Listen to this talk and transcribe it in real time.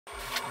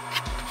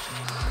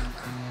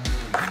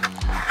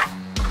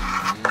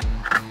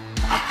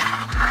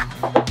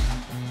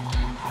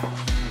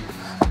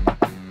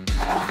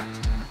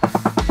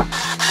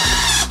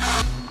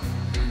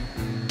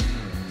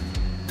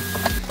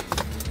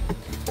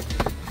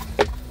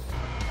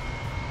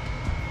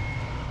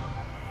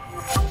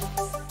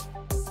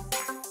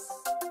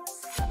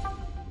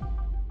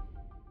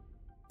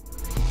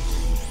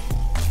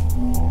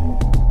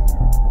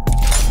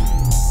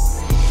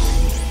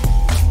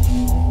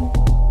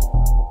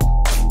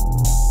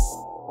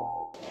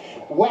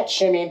Wet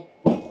shimming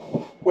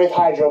with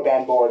hydro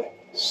band board.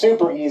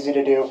 Super easy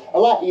to do, a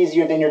lot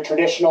easier than your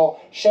traditional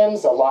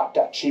shims, a lot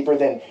cheaper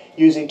than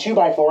using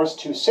 2x4s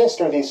to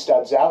sister these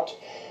studs out.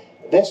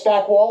 This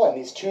back wall and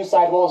these two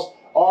side walls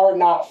are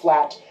not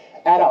flat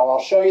at all.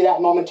 I'll show you that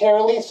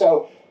momentarily.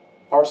 So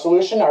our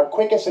solution, our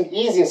quickest and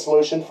easiest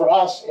solution for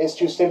us is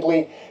to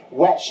simply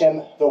wet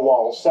shim the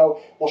walls.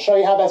 So we'll show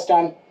you how that's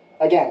done.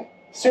 Again,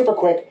 super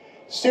quick,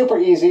 super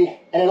easy,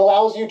 and it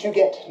allows you to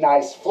get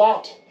nice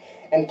flat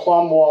and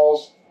plumb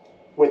walls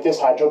with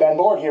this hydro band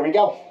board. Here we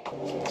go.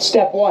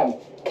 Step 1,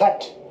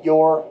 cut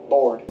your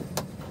board.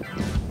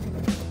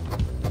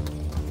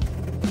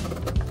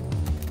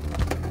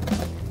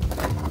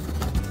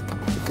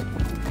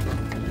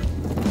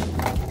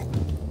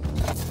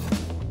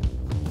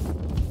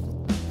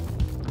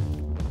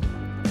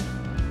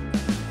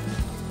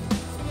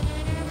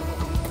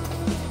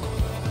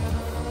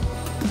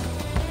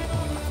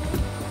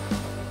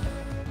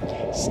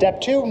 Step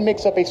 2,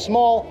 mix up a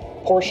small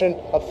portion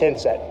of thin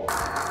set.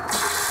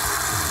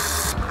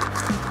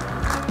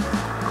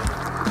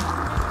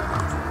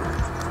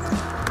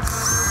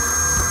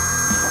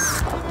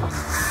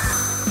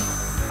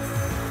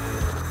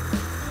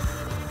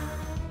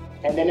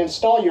 And then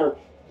install your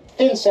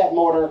thin set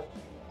mortar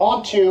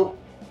onto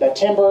the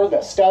timber,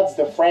 the studs,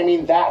 the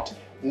framing that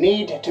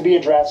need to be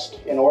addressed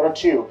in order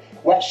to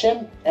wet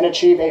shim and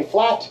achieve a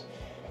flat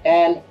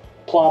and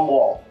plumb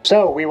wall.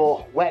 So we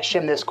will wet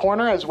shim this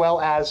corner as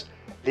well as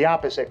the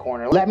opposite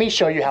corner. Let me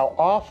show you how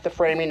off the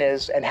framing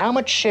is and how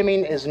much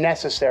shimming is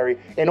necessary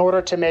in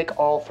order to make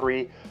all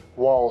three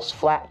walls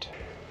flat.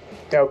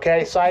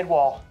 Okay, side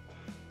wall,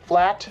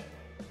 flat,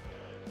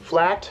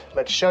 flat.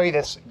 Let's show you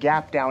this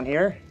gap down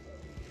here.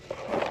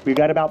 We've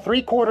got about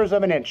 3/4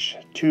 of an inch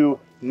to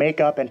make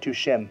up and to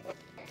shim.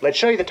 Let's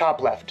show you the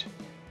top left.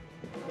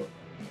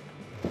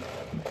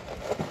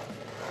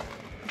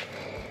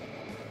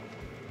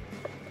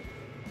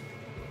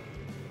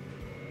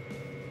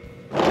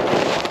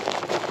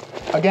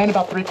 Again,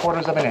 about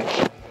 3/4 of an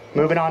inch.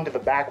 Moving on to the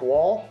back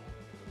wall.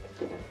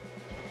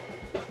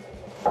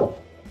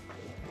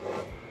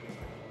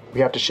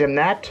 We have to shim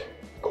that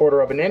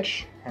 1/4 of an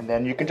inch, and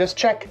then you can just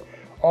check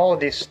all of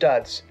these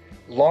studs.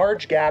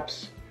 Large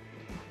gaps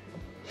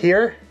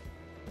here,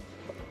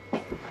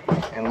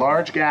 and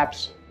large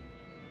gaps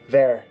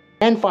there.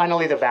 And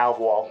finally, the valve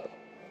wall.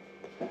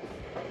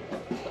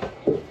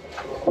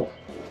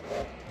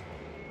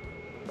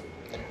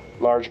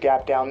 Large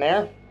gap down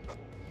there.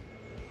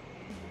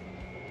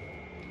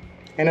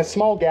 And a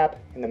small gap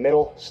in the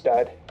middle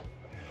stud.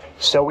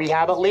 So we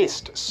have at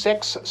least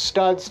 6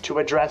 studs to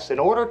address in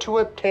order to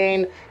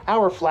obtain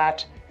our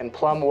flat and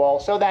plumb wall,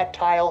 so that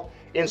tile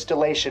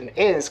installation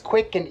is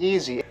quick and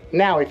easy.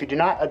 Now, if you do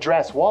not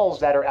address walls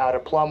that are out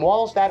of plumb,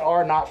 walls that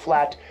are not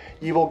flat,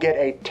 you will get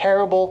a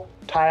terrible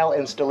tile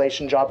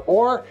installation job,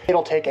 or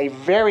it'll take a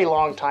very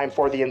long time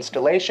for the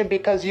installation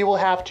because you will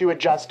have to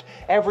adjust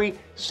every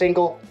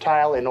single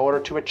tile in order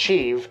to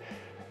achieve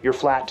your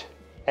flat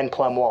and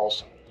plumb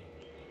walls.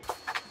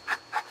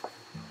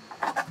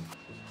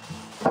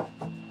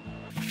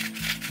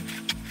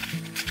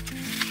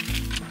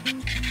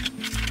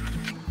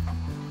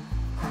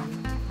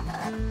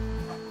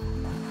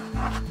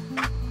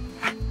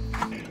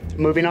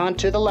 Moving on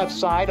to the left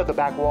side of the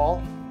back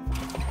wall.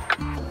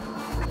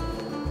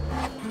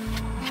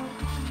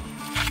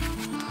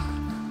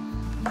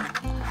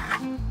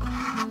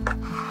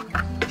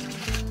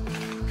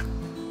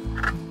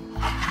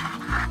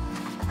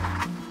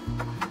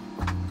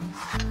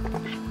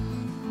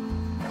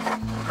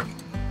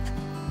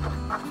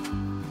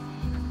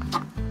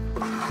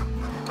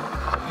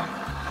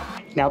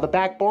 Now the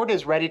backboard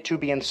is ready to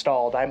be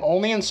installed. I'm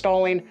only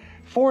installing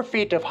 4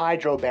 feet of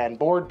hydro band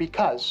board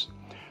because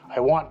I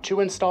want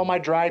to install my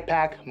dry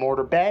pack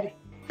mortar bed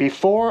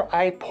before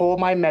I pull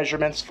my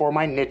measurements for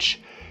my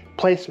niche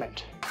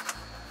placement.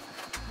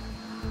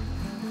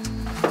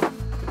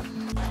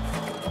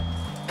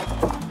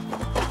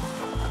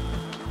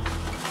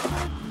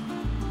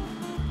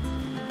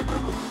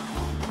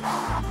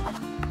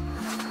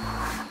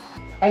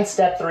 And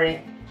step 3,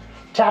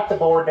 tap the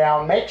board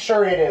down, make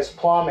sure it is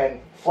plumb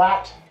and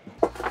flat.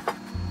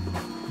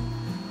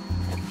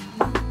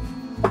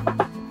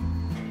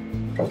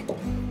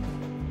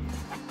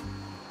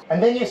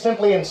 And then you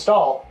simply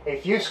install a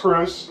few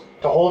screws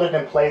to hold it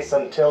in place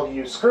until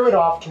you screw it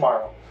off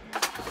tomorrow.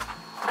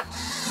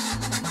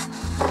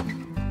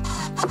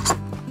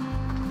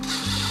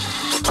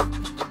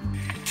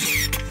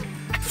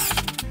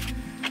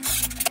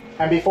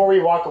 And before we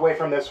walk away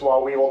from this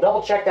wall, we will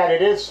double check that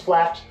it is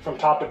flat from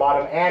top to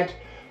bottom and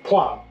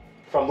plumb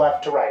from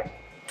left to right.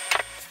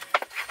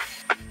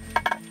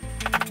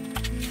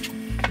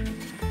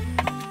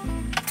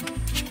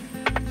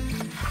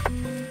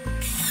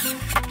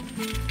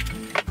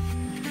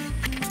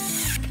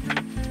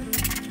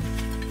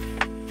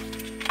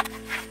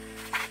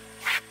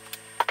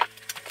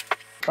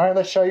 All right,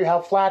 let's show you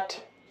how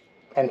flat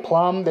and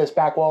plumb this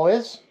back wall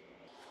is.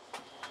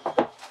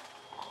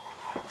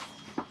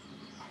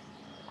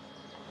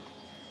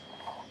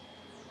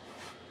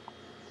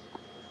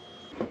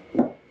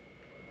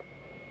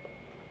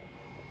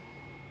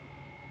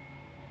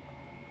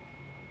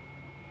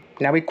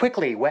 Now we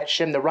quickly wet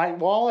shim the right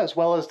wall as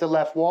well as the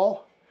left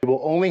wall. We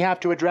will only have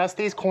to address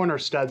these corner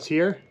studs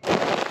here.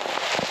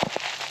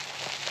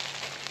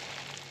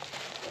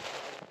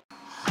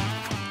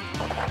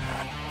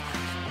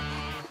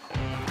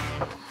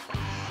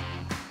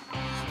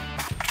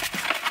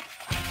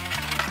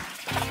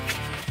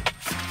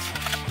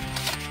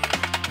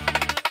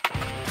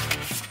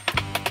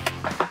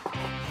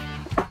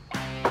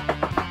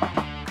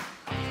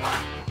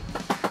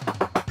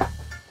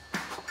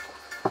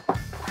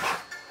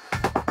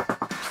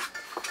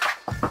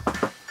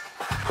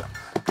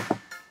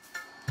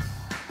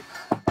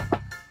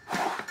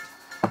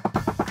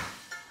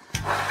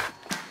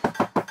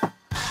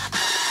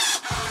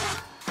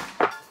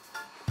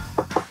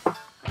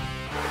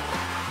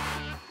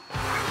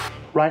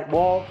 Right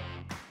wall,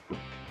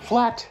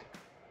 flat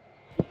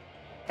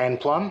and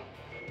plumb.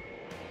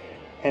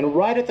 And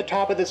right at the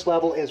top of this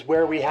level is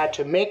where we had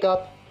to make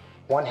up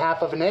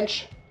 1/2 of an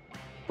inch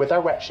with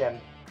our wet shim.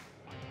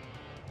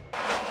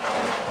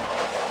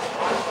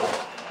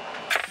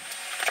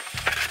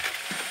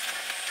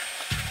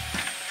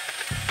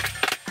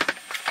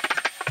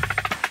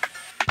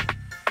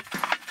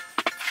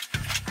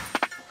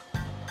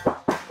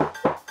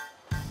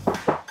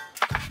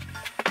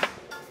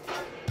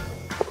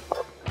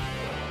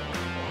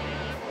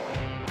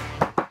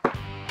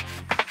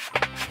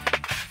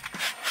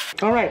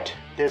 All right,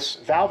 this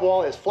valve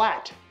wall is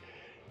flat.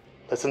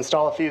 Let's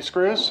install a few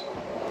screws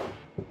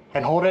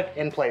and hold it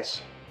in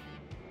place.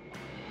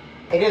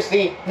 It is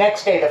the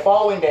next day, the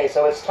following day,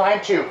 so it's time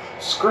to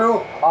screw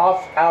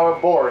off our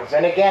boards.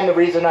 And again, the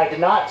reason I did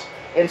not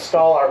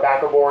install our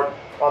backer board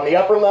on the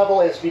upper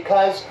level is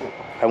because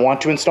I want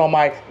to install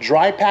my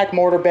dry pack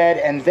mortar bed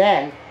and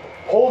then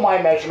pull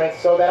my measurements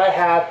so that I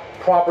have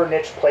proper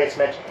niche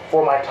placement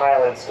for my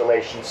tile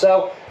installation.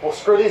 So we'll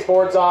screw these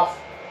boards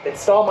off,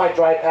 install my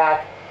dry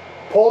pack,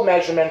 pull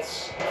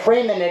measurements,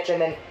 frame the niche,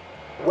 and then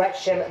wet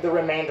shim the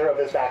remainder of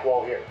this back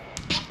wall here.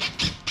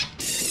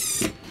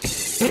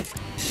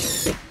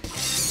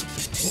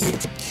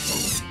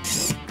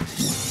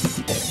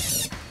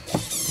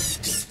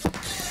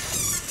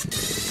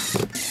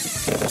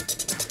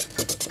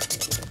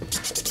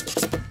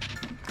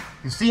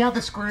 You see how the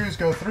screws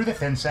go through the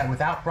thin set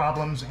without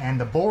problems,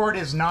 and the board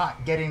is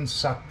not getting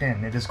sucked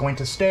in. It is going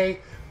to stay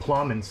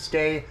plumb and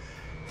stay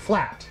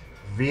flat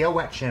via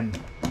wet shim.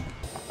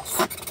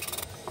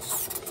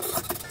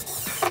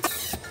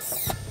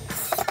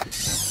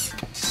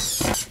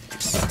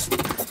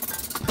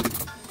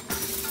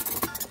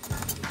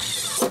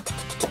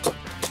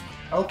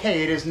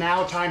 Okay, it is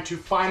now time to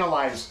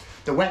finalize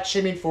the wet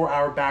shimming for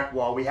our back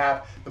wall. We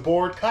have the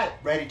board cut,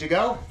 ready to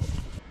go.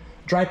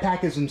 Dry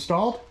pack is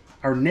installed.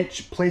 Our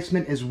niche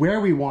placement is where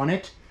we want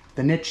it.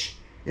 The niche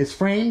is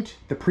framed.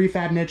 The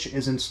prefab niche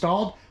is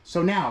installed.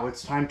 So now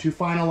it's time to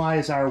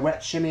finalize our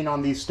wet shimming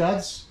on these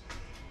studs.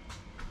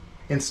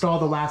 Install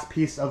the last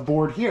piece of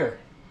board here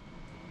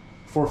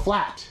for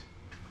flat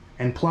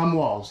and plumb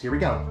walls. Here we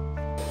go.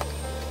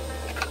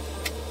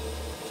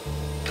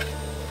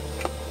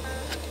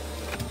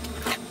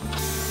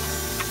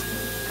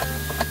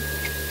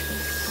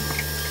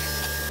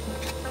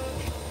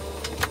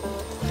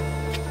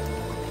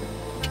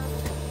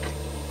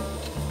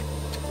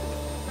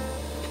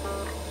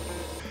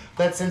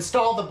 Let's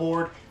install the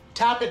board,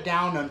 tap it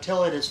down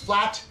until it is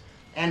flat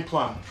and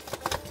plumb.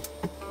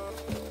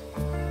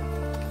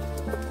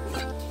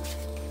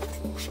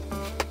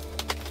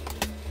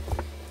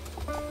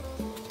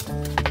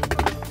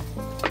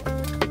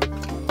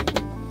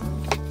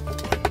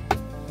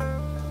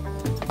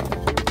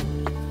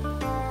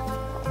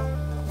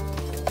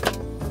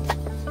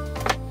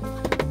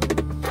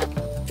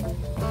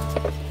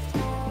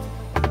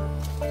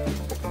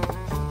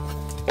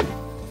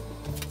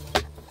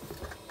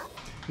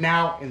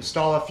 Now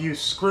install a few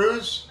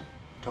screws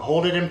to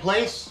hold it in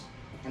place,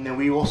 and then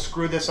we will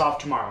screw this off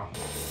tomorrow.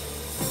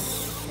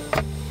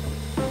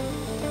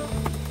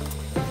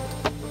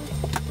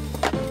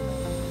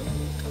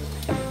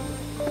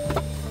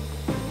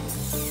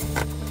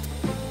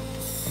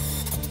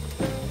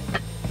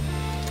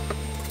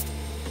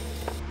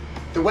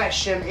 The wet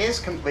shim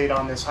is complete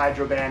on this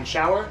Hydroband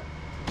shower,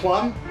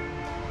 plumb,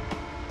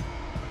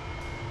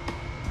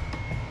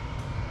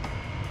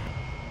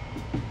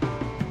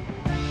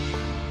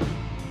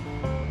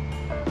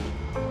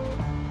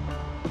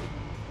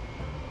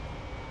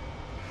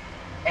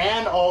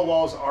 and all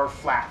walls are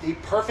flat. The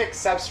perfect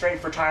substrate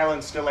for tile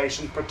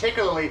installation,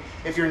 particularly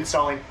if you're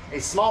installing a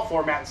small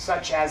format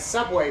such as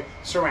subway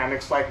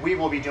ceramics like we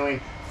will be doing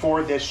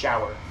for this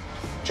shower.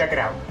 Check it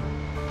out.